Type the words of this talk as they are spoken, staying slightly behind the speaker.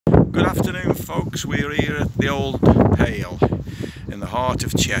Good afternoon, folks. We're here at the Old Pale in the heart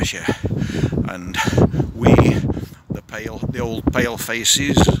of Cheshire, and the Old Pale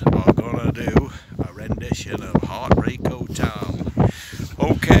Faces, are gonna do a rendition of Heartbreak Hotel.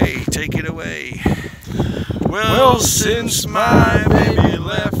 Okay, take it away. Well, since my baby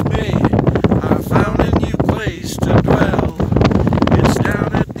left me, I found a new place to dwell. It's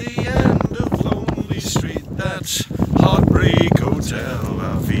down at the end of Lonely Street, that's Heartbreak Hotel.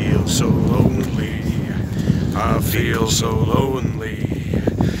 I feel so lonely, I feel so lonely,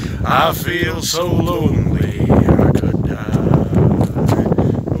 I feel so lonely, I could die.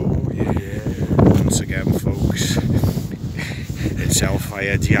 Oh yeah. Once again, folks, it's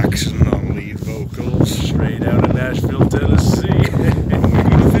Hellfire Jackson on lead vocals, straight out of Nashville, Tennessee. And we're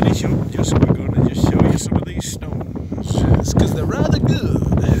going to finish up, we're going to just show you some of these stones. It's because they're rather good.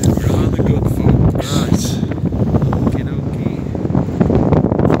 They're rather good, folks. Right. Okie dokie.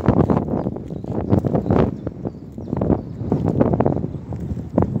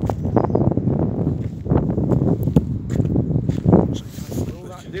 All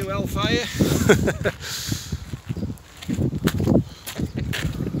that to do, Hellfire.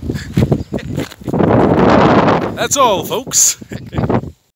 That's all, folks.